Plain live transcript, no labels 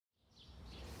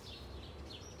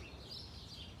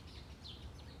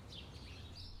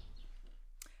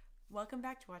Welcome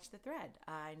back to Watch the Thread.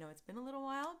 I know it's been a little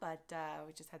while, but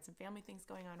we just had some family things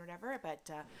going on or whatever, but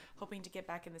hoping to get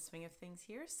back in the swing of things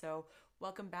here. So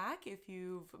welcome back if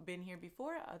you've been here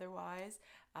before. Otherwise,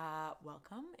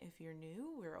 welcome if you're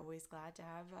new. We're always glad to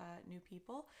have new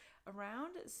people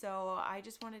around. So I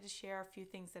just wanted to share a few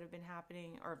things that have been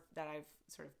happening or that I've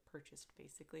sort of purchased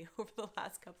basically over the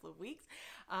last couple of weeks,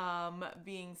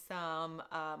 being some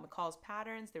McCall's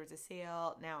patterns. There was a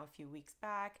sale now a few weeks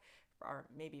back, or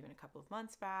maybe even a couple of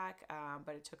months back,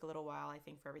 but it took a little while, I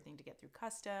think, for everything to get through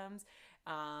customs,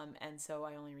 and so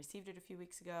I only received it a few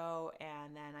weeks ago,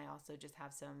 and then I also just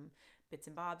have some bits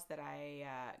and bobs that I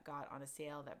got on a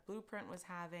sale that Blueprint was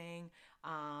having,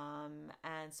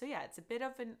 and so yeah, it's a bit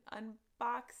of an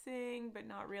unboxing, but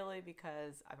not really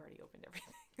because I've already opened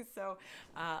everything. So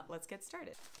let's get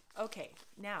started. Okay,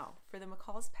 now for the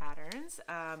McCall's patterns,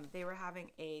 they were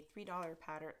having a $3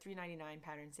 pattern, $3.99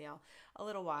 pattern sale a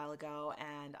little while ago,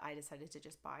 and I decided to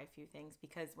just buy a few things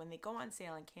because when they go on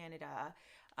sale in Canada,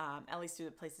 at least through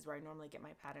the places where I normally get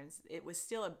my patterns, it was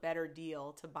still a better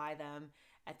deal to buy them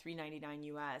at $3.99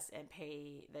 US and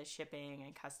pay the shipping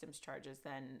and customs charges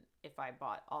than if I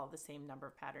bought all the same number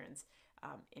of patterns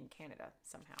in Canada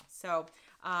somehow. So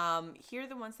here are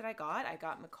the ones that I got. I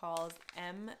got McCall's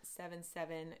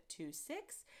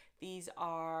M7726. These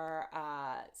are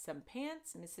some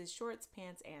pants, Mrs. Shorts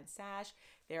pants and sash.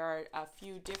 There are a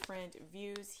few different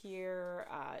views here.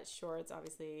 Shorts,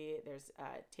 obviously, there's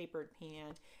a tapered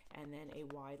pant and then a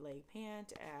wide leg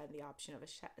pant and the option of a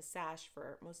sash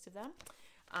for most of them.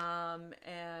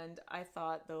 And I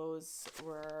thought those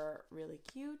were really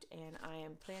cute, and I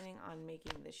am planning on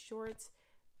making the shorts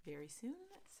very soon.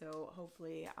 So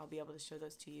hopefully I'll be able to show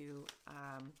those to you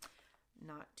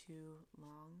not too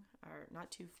long or not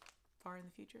too far in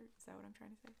the future. Is that what I'm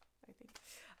trying to say? I think.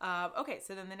 Okay,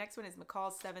 so then the next one is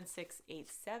McCall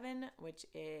 7687, which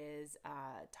is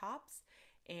tops.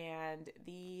 And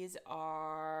these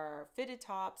are fitted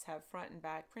tops, have front and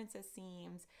back princess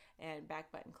seams and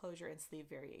back button closure and sleeve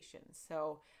variations.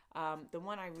 So the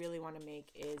one I really want to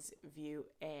make is view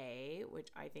A,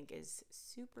 which I think is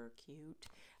super cute.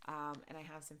 And I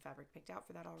have some fabric picked out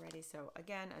for that already. So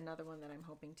again, another one that I'm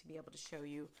hoping to be able to show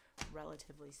you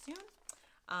relatively soon.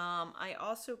 I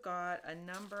also got a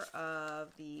number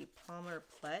of the Palmer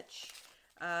Pletch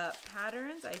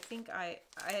patterns. I think I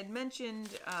had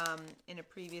mentioned in a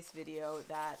previous video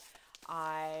that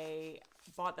I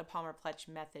bought the Palmer Pletch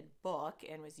method book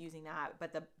and was using that,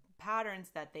 but the patterns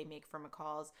that they make for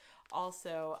McCall's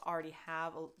also already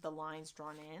have the lines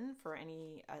drawn in for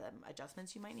any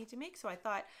adjustments you might need to make. So I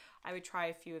thought I would try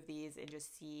a few of these and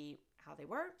just see how they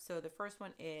work. So the first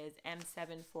one is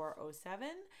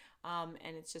M7407,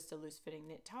 and it's just a loose fitting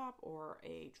knit top or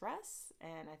a dress,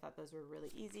 and I thought those were really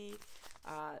easy.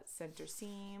 Center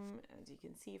seam, as you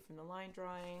can see from the line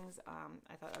drawings,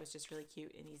 I thought that was just really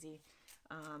cute and easy.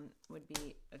 Would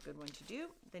be a good one to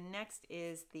do. The next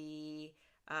is the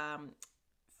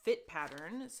fit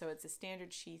pattern. So it's a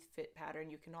standard sheath fit pattern.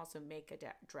 You can also make a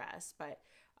dress, but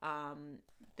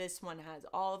this one has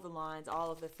all of the lines, all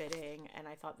of the fitting, and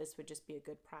I thought this would just be a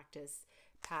good practice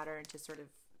pattern to sort of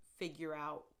figure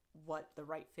out what the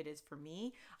right fit is for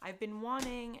me. I've been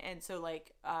wanting, and so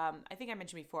like I think I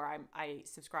mentioned before, I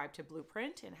subscribe to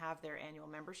Blueprint and have their annual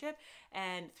membership,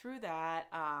 and through that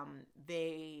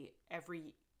they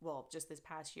just this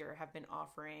past year have been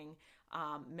offering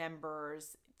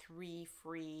members 3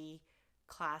 free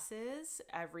classes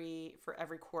for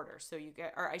every quarter. So you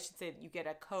get, or I should say, you get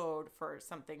a code for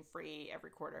something free every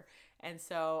quarter. And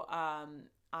so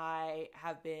I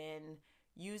have been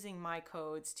using my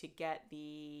codes to get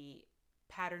the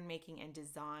pattern making and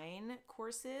design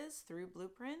courses through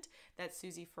Blueprint that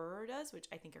Susie Furrer does, which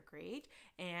I think are great.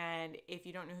 And if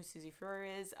you don't know who Susie Furrer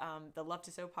is, the Love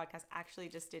to Sew podcast actually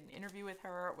just did an interview with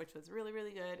her, which was really,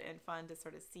 really good and fun to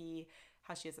sort of see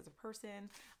how she is as a person.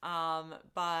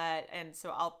 And so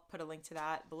I'll put a link to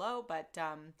that below. But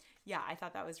yeah, I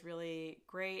thought that was really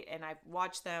great. And I've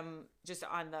watched them just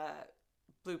on the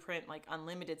Blueprint like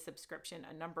unlimited subscription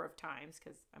a number of times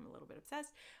because I'm a little bit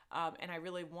obsessed, and I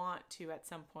really want to at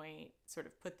some point sort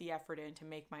of put the effort in to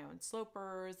make my own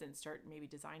slopers and start maybe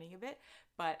designing a bit,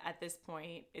 but at this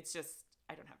point it's just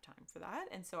I don't have time for that.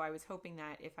 And so I was hoping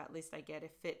that if at least I get a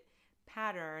fit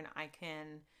pattern, I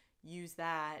can use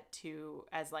that to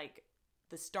as like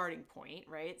the starting point,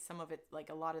 right? Some of it, like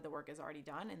a lot of the work is already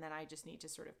done, and then I just need to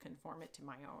sort of conform it to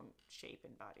my own shape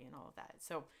and body and all of that.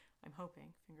 So I'm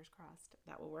hoping, fingers crossed,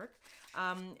 that will work.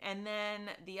 And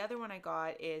then the other one I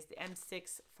got is the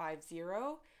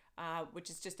M650,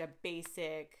 which is just a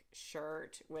basic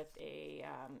shirt with a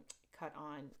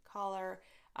cut-on collar.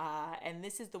 And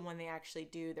this is the one they actually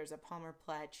do. There's a Palmer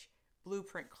Pletch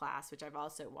blueprint class, which I've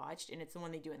also watched, and it's the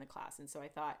one they do in the class. And so I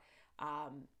thought I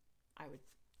would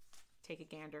take a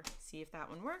gander, see if that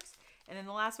one works. And then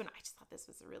the last one, I just thought this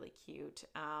was really cute,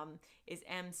 is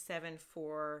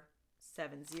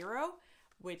M7470,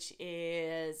 which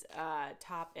is a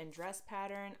top and dress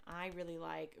pattern. I really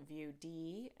like View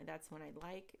D. That's one I'd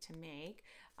like to make.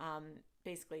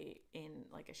 Basically in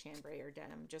like a chambray or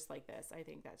denim, just like this. I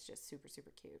think that's just super,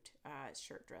 super cute.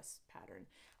 Shirt dress pattern.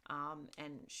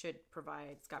 And should provide,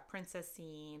 it's got princess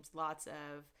seams, lots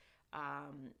of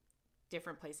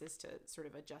different places to sort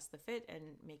of adjust the fit and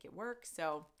make it work.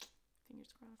 So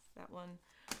fingers crossed that one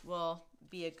will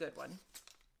be a good one.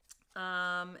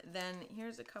 Then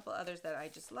here's a couple others that I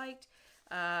just liked.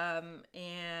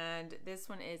 And this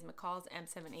one is McCall's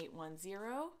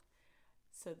M7810.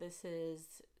 So this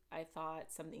is, I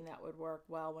thought, something that would work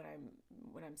well when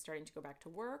I'm starting to go back to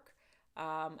work.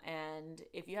 And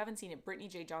if you haven't seen it, Brittany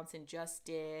J. Johnson just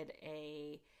did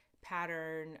a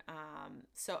pattern,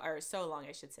 sew along,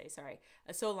 I should say, sorry,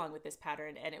 a sew along with this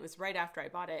pattern, and it was right after I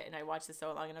bought it, and I watched the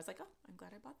sew along, and I was like, oh, I'm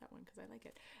glad I bought that one because I like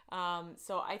it.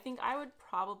 So I think I would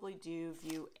probably do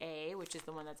View A, which is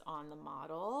the one that's on the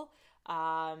model.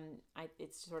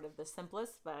 It's sort of the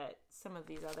simplest, but some of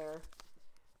these other,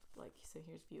 like, so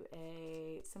here's View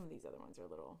A. Some of these other ones are a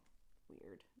little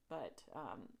weird, but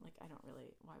like, I don't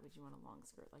really, why would you want a long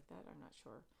skirt like that? I'm not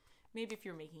sure. Maybe if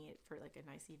you're making it for like a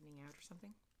nice evening out or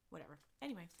something, whatever.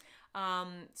 Anyway,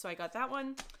 so I got that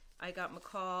one. I got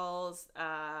McCall's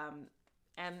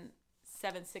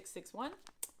M7661.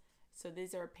 So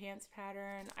these are a pants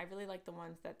pattern. I really like the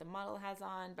ones that the model has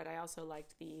on, but I also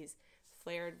liked these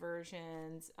flared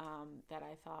versions that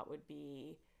I thought would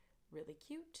be really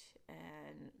cute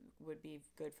and would be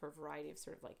good for a variety of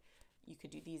sort of like, you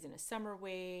could do these in a summer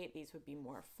weight. These would be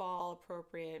more fall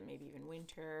appropriate, maybe even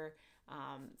winter.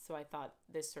 So I thought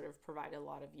this sort of provided a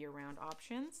lot of year-round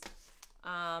options.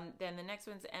 Then the next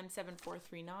one's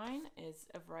M7439 is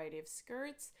a variety of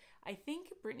skirts. I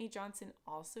think Brittany Johnson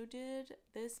also did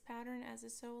this pattern as a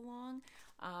sew along.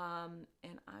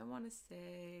 And I want to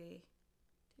say,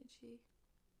 did she?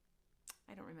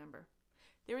 I don't remember.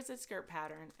 There was a skirt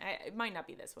pattern. It might not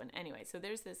be this one. Anyway, so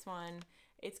there's this one.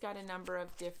 It's got a number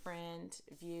of different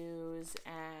views,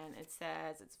 and it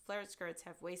says it's flared skirts,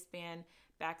 have waistband,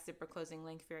 back zipper closing,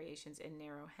 length variations, and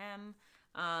narrow hem.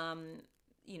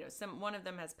 You know, one of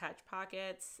them has patch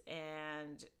pockets,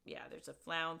 and yeah, there's a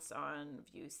flounce on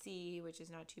View C, which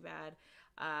is not too bad.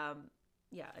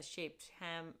 Yeah, a shaped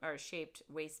hem or a shaped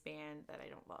waistband that I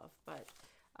don't love, but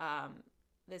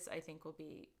this I think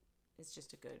is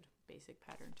just a good basic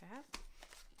pattern to have.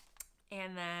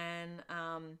 And then,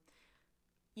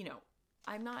 you know,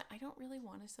 I don't really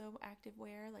want to sew active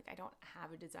wear. Like, I don't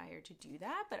have a desire to do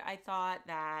that, but I thought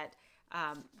that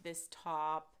this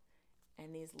top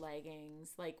and these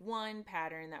leggings, like one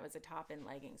pattern that was a top and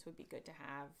leggings would be good to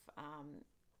have,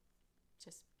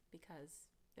 just because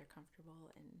they're comfortable,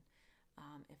 and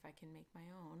if I can make my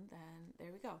own, then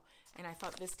there we go. And I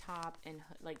thought this top and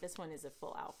like this one is a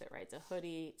full outfit, right? It's a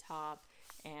hoodie, top,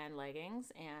 and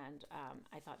leggings, and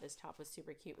I thought this top was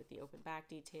super cute with the open back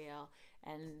detail,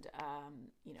 and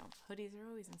you know, hoodies are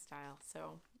always in style,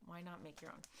 so why not make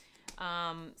your own?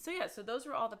 So yeah, so those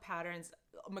were all the patterns,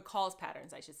 McCall's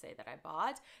patterns, I should say, that I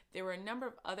bought. There were a number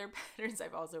of other patterns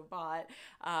I've also bought,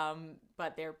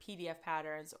 but they're PDF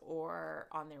patterns or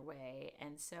on their way,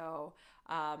 and so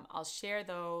I'll share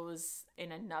those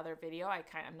in another video.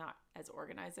 I'm not as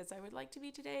organized as I would like to be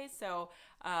today, so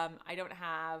I don't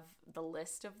have the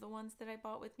list of the ones that I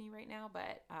bought with me right now,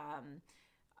 but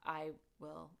I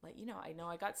will let you know. I know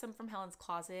I got some from Helen's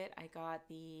Closet. I got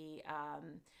the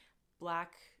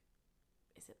Blackbird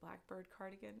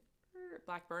cardigan?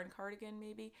 Blackburn cardigan,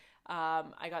 maybe.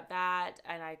 I got that,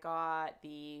 and I got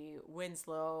the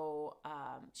Winslow.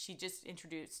 She just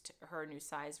introduced her new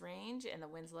size range, and the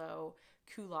Winslow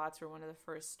culottes were one of the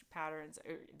first patterns,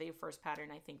 or the first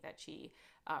pattern I think that she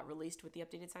released with the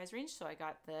updated size range. So I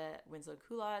got the Winslow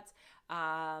culottes.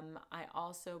 I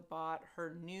also bought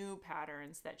her new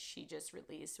patterns that she just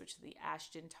released, which is the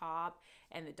Ashton top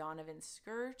and the Donovan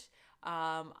skirt.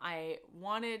 I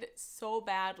wanted so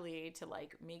badly to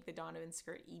like make the Donovan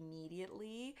skirt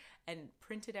immediately and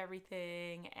printed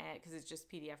everything, and because it's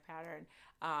just PDF pattern,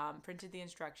 printed the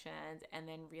instructions, and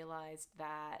then realized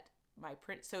that my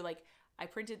print, so like I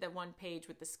printed the one page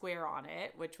with the square on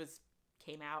it, which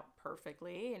came out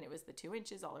perfectly, and it was the 2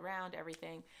 inches all around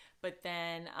everything, but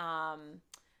then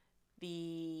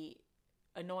the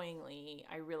annoyingly,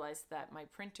 I realized that my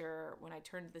printer, when I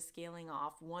turned the scaling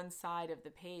off, one side of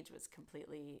the page was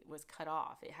cut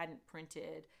off. It hadn't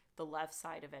printed the left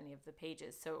side of any of the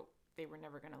pages. So they were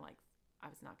never going to I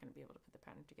was not going to be able to put the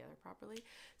pattern together properly.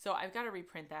 So I've got to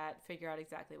reprint that, figure out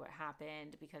exactly what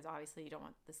happened, because obviously you don't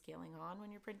want the scaling on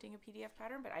when you're printing a PDF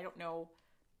pattern, but I don't know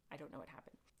what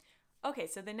happened. Okay,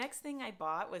 so the next thing I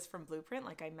bought was from Blueprint,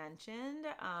 like I mentioned,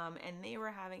 and they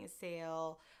were having a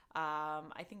sale. I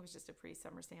think it was just a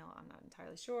pre-summer sale. I'm not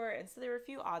entirely sure. And so there were a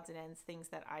few odds and ends, things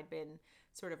that I'd been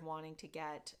sort of wanting to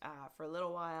get for a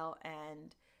little while,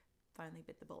 and finally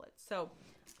bit the bullet. So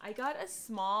I got a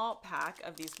small pack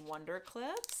of these Wonder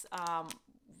Clips,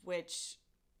 which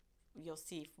you'll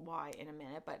see why in a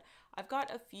minute, but I've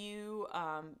got a few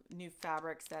new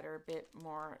fabrics that are a bit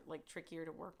more like trickier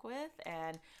to work with,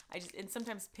 and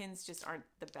sometimes pins just aren't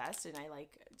the best, and I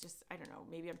don't know,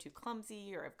 maybe I'm too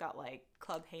clumsy or I've got like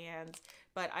club hands,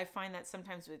 but I find that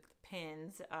sometimes with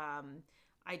pins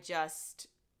I just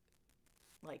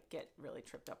like get really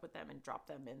tripped up with them and drop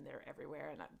them in there everywhere,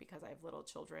 and because I have little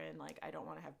children, like I don't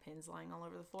want to have pins lying all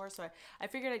over the floor, so I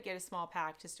figured I'd get a small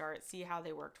pack to start, see how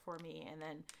they worked for me, and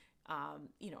then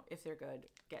if they're good,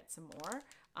 get some more.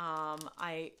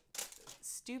 I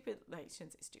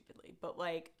shouldn't say stupidly, but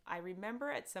like I remember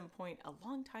at some point a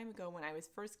long time ago when I was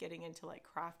first getting into like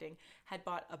crafting, had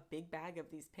bought a big bag of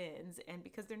these pins, and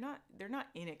because they're not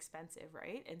inexpensive,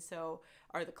 right? And so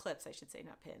are the clips, I should say,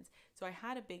 not pins. So I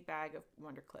had a big bag of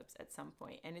Wonder Clips at some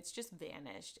point, and it's just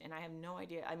vanished, and I have no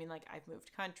idea. I mean, like I've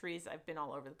moved countries, I've been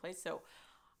all over the place, so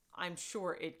I'm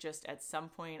sure it just at some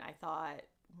point I thought,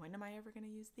 when am I ever going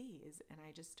to use these? And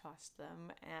I just tossed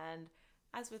them. And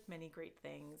as with many great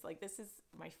things, like this is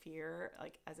my fear,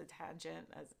 like as a tangent,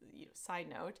 as side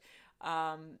note,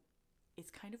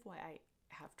 it's kind of why I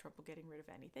have trouble getting rid of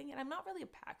anything. And I'm not really a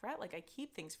pack rat. Like I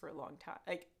keep things for a long time.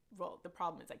 The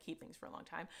problem is I keep things for a long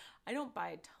time. I don't buy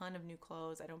a ton of new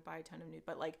clothes. I don't buy a ton of new,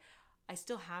 but like I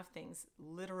still have things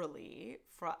literally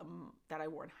from that I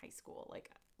wore in high school, like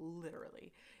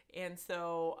literally. And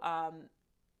so,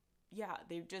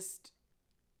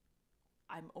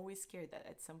 I'm always scared that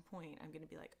at some point I'm going to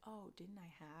be like, oh, didn't I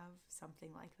have something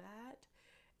like that?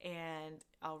 And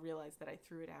I'll realize that I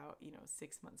threw it out,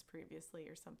 6 months previously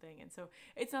or something. And so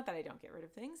it's not that I don't get rid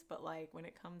of things, but like when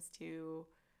it comes to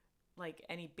like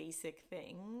any basic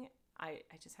thing, I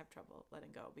just have trouble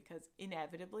letting go, because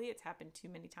inevitably it's happened too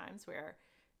many times where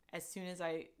as soon as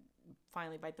I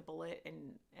finally bite the bullet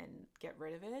and get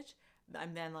rid of it,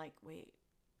 I'm then like, wait,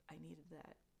 I needed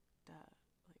that.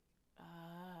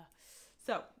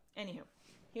 So anywho,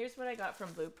 here's what I got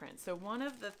from Blueprint. So one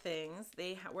of the things,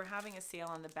 were having a sale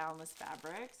on the Boundless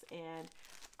fabrics, and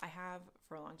I have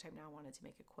for a long time now wanted to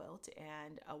make a quilt,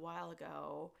 and a while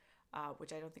ago,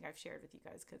 which I don't think I've shared with you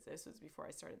guys because this was before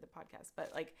I started the podcast,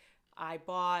 but like I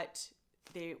bought,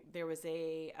 there was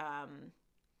a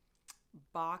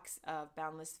box of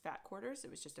Boundless fat quarters. It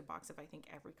was just a box of I think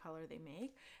every color they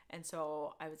make, and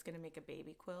so I was going to make a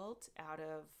baby quilt out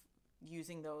of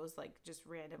using those, like just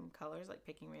random colors, like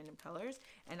picking random colors.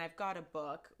 And I've got a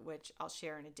book which I'll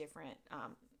share in a different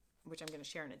which I'm going to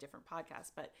share in a different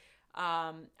podcast, but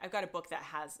I've got a book that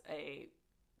has a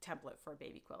template for a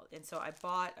baby quilt, and so I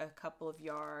bought a couple of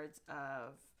yards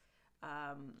of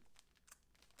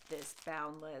this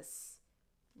Boundless,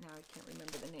 now I can't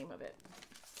remember the name of it.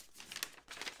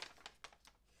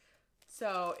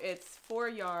 So it's 4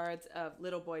 yards of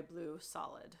Little Boy Blue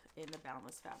solid in the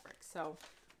Boundless fabric. So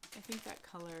I think that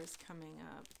color is coming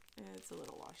up. It's a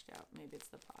little washed out. Maybe it's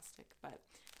the plastic, but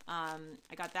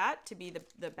I got that to be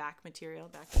the backing material.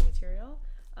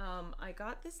 I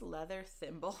got this leather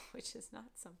thimble, which is not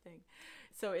something.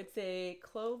 So it's a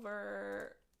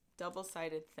clover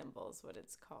double-sided thimble is what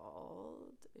it's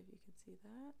called. If you can see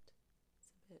that, it's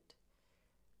a bit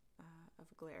of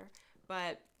a glare,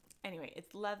 but anyway,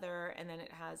 it's leather, and then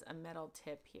it has a metal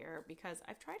tip here, because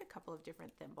I've tried a couple of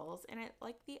different thimbles, and I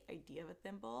like the idea of a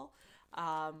thimble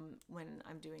when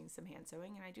I'm doing some hand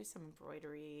sewing, and I do some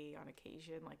embroidery on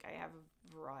occasion. Like I have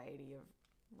a variety of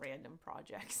random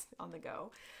projects on the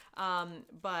go,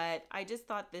 but I just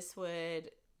thought this would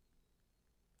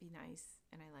be nice,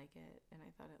 and I like it, and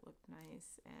I thought it looked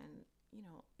nice, and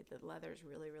the leather is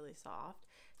really, really soft,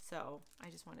 so I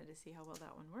just wanted to see how well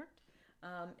that one worked.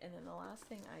 And then the last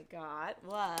thing I got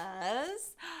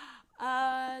was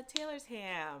Taylor's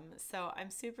ham. So I'm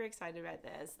super excited about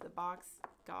this. The box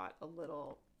got a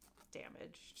little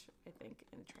damaged, I think,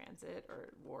 in transit,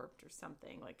 or warped or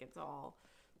something. Like it's all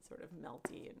sort of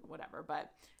melty and whatever.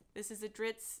 But this is a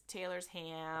Dritz Taylor's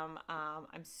ham.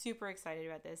 I'm super excited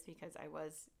about this because I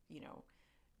was,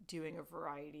 doing a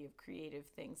variety of creative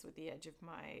things with the edge of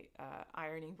my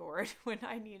ironing board when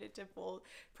I needed to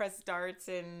press darts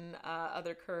and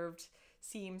other curved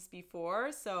seams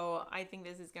before. So I think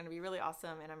this is going to be really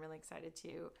awesome, and I'm really excited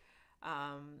to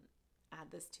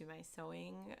add this to my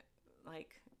sewing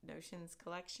notions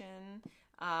collection.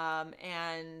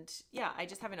 And yeah, I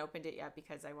just haven't opened it yet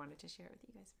because I wanted to share it with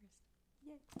you guys first.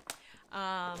 Yay.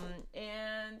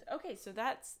 And okay, so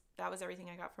that was everything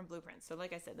I got from Blueprint. So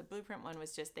like I said, the Blueprint one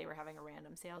was just, they were having a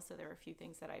random sale. So there were a few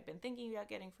things that I'd been thinking about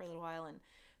getting for a little while and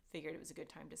figured it was a good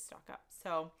time to stock up.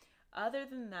 So other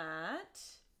than that,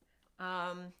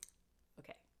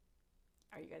 okay,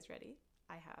 are you guys ready?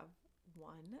 I have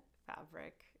one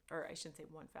fabric, or I shouldn't say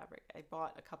one fabric. I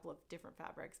bought a couple of different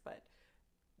fabrics, but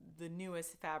the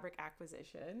newest fabric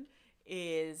acquisition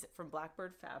is from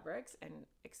Blackbird Fabrics, and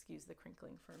excuse the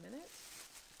crinkling for a minute.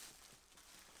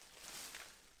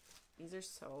 These are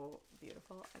so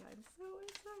beautiful, and I'm so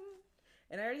excited.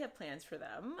 And I already have plans for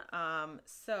them.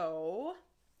 So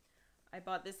I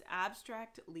bought this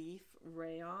abstract leaf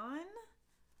rayon.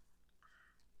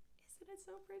 Isn't it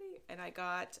so pretty? And I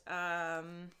got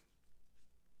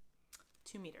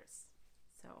 2 meters.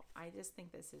 So I just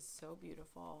think this is so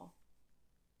beautiful.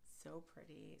 So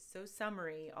pretty, so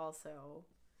summery also.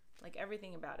 Like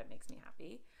everything about it makes me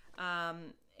happy.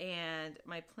 And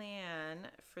my plan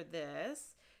for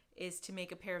this is to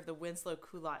make a pair of the Winslow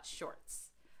culotte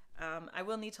shorts. I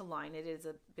will need to line it. It is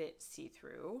a bit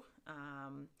see-through.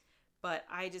 But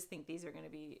I just think these are going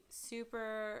to be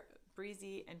super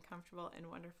breezy and comfortable and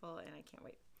wonderful, and I can't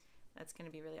wait. That's going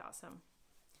to be really awesome.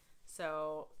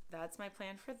 So that's my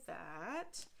plan for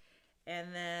that.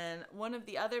 And then one of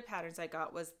the other patterns I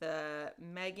got was the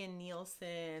Megan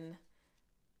Nielsen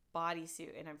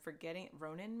bodysuit, and I'm forgetting,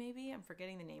 Ronan maybe? I'm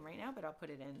forgetting the name right now, but I'll put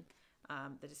it in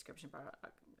the description bar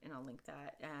and I'll link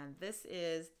that. And this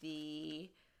is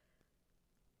the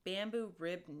bamboo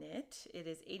rib knit. It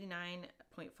is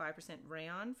 89.5%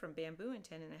 rayon from bamboo and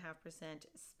 10.5%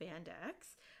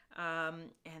 spandex.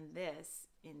 And this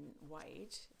in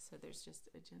white, so there's just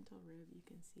a gentle rib you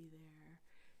can see there.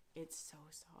 It's so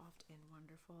soft and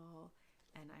wonderful,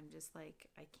 and I'm just like,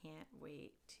 I can't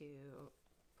wait to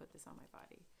put this on my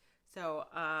body. So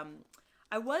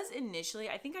I was initially,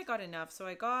 I think I got enough, so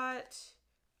I got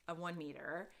a 1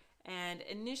 meter, and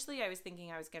initially I was thinking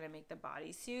I was going to make the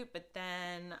bodysuit, but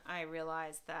then I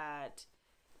realized that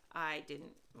I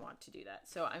didn't want to do that.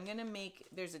 So I'm going to make,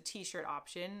 there's a t-shirt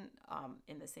option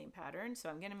in the same pattern. So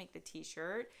I'm going to make the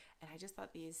t-shirt, and I just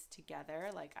thought these together,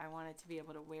 like I wanted to be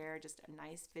able to wear just a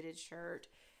nice fitted shirt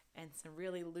and some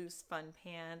really loose fun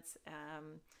pants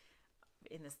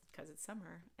in this, because it's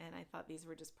summer, and I thought these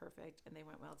were just perfect and they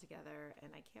went well together,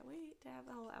 and I can't wait to have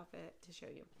the whole outfit to show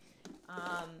you.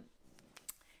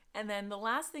 And then the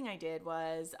last thing I did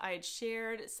was I had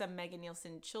shared some Megan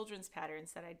Nielsen children's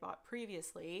patterns that I'd bought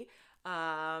previously.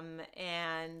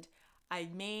 And I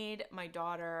made my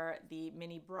daughter the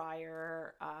Minnie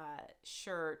Briar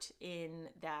shirt in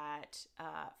that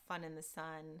Fun in the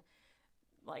Sun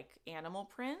like animal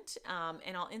print.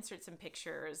 And I'll insert some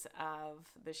pictures of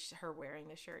her wearing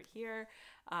the shirt here.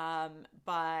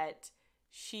 But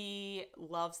she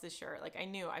loves the shirt. Like I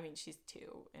mean, she's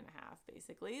 2.5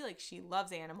 basically. Like she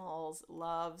loves animals,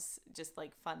 loves just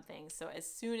like fun things. So as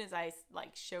soon as I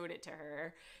like showed it to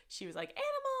her, she was like,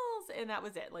 animals, and that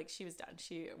was it. Like she was done.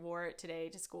 She wore it today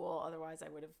to school. Otherwise I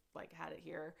would have like had it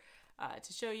here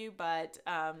to show you. But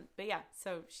yeah,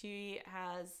 so she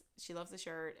loves the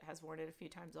shirt, has worn it a few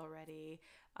times already.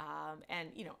 And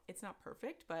you know, it's not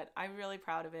perfect, but I'm really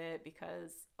proud of it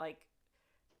because like,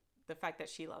 the fact that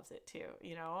she loves it too,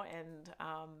 you know, and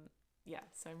yeah,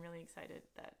 so I'm really excited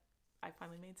that I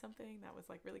finally made something that was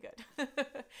like really good,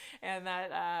 and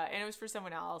that and it was for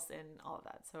someone else and all of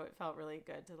that, so it felt really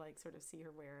good to like sort of see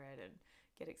her wear it and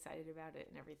get excited about it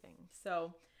and everything.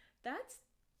 So that's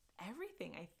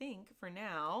everything I think for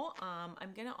now.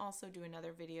 I'm gonna also do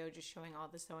another video just showing all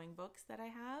the sewing books that I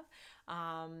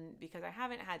have, because I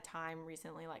haven't had time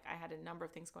recently. Like I had a number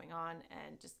of things going on,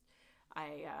 and just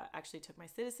I actually took my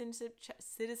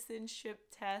citizenship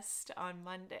test on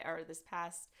Monday, or this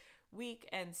past week,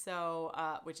 and so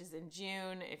which is in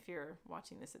June. If you're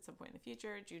watching this at some point in the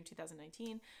future, June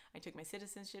 2019, I took my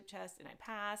citizenship test and I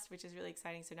passed, which is really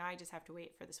exciting. So now I just have to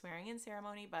wait for the swearing-in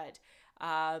ceremony. But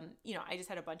you know, I just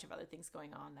had a bunch of other things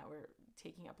going on that were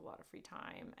taking up a lot of free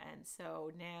time, and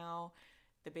so now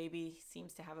the baby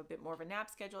seems to have a bit more of a nap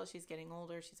schedule as she's getting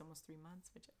older. She's almost 3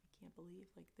 months, which I can't believe,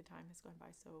 like the time has gone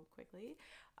by so quickly.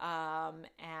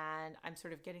 And I'm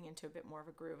sort of getting into a bit more of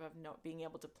a groove of being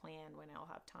able to plan when I'll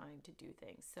have time to do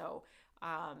things. So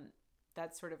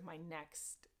that's sort of my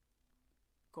next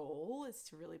goal is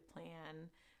to really plan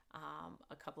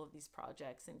a couple of these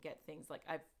projects and get things like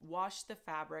I've washed the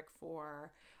fabric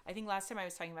for, I think last time I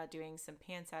was talking about doing some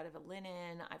pants out of a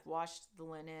linen. I've washed the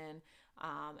linen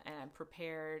and I'm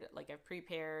prepared, like I've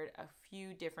prepared a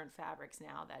few different fabrics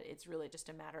now that it's really just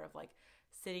a matter of like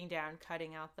sitting down,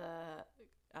 cutting out the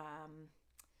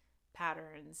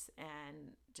patterns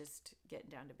and just getting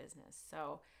down to business.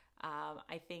 So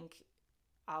I think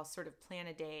I'll sort of plan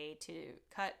a day to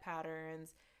cut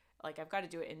patterns. Like I've got to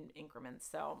do it in increments.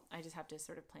 So I just have to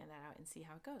sort of plan that out and see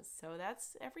how it goes. So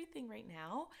that's everything right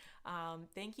now.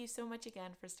 Thank you so much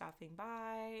again for stopping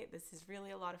by. This is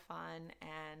really a lot of fun.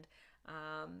 And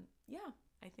yeah,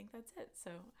 I think that's it.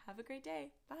 So have a great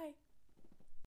day. Bye.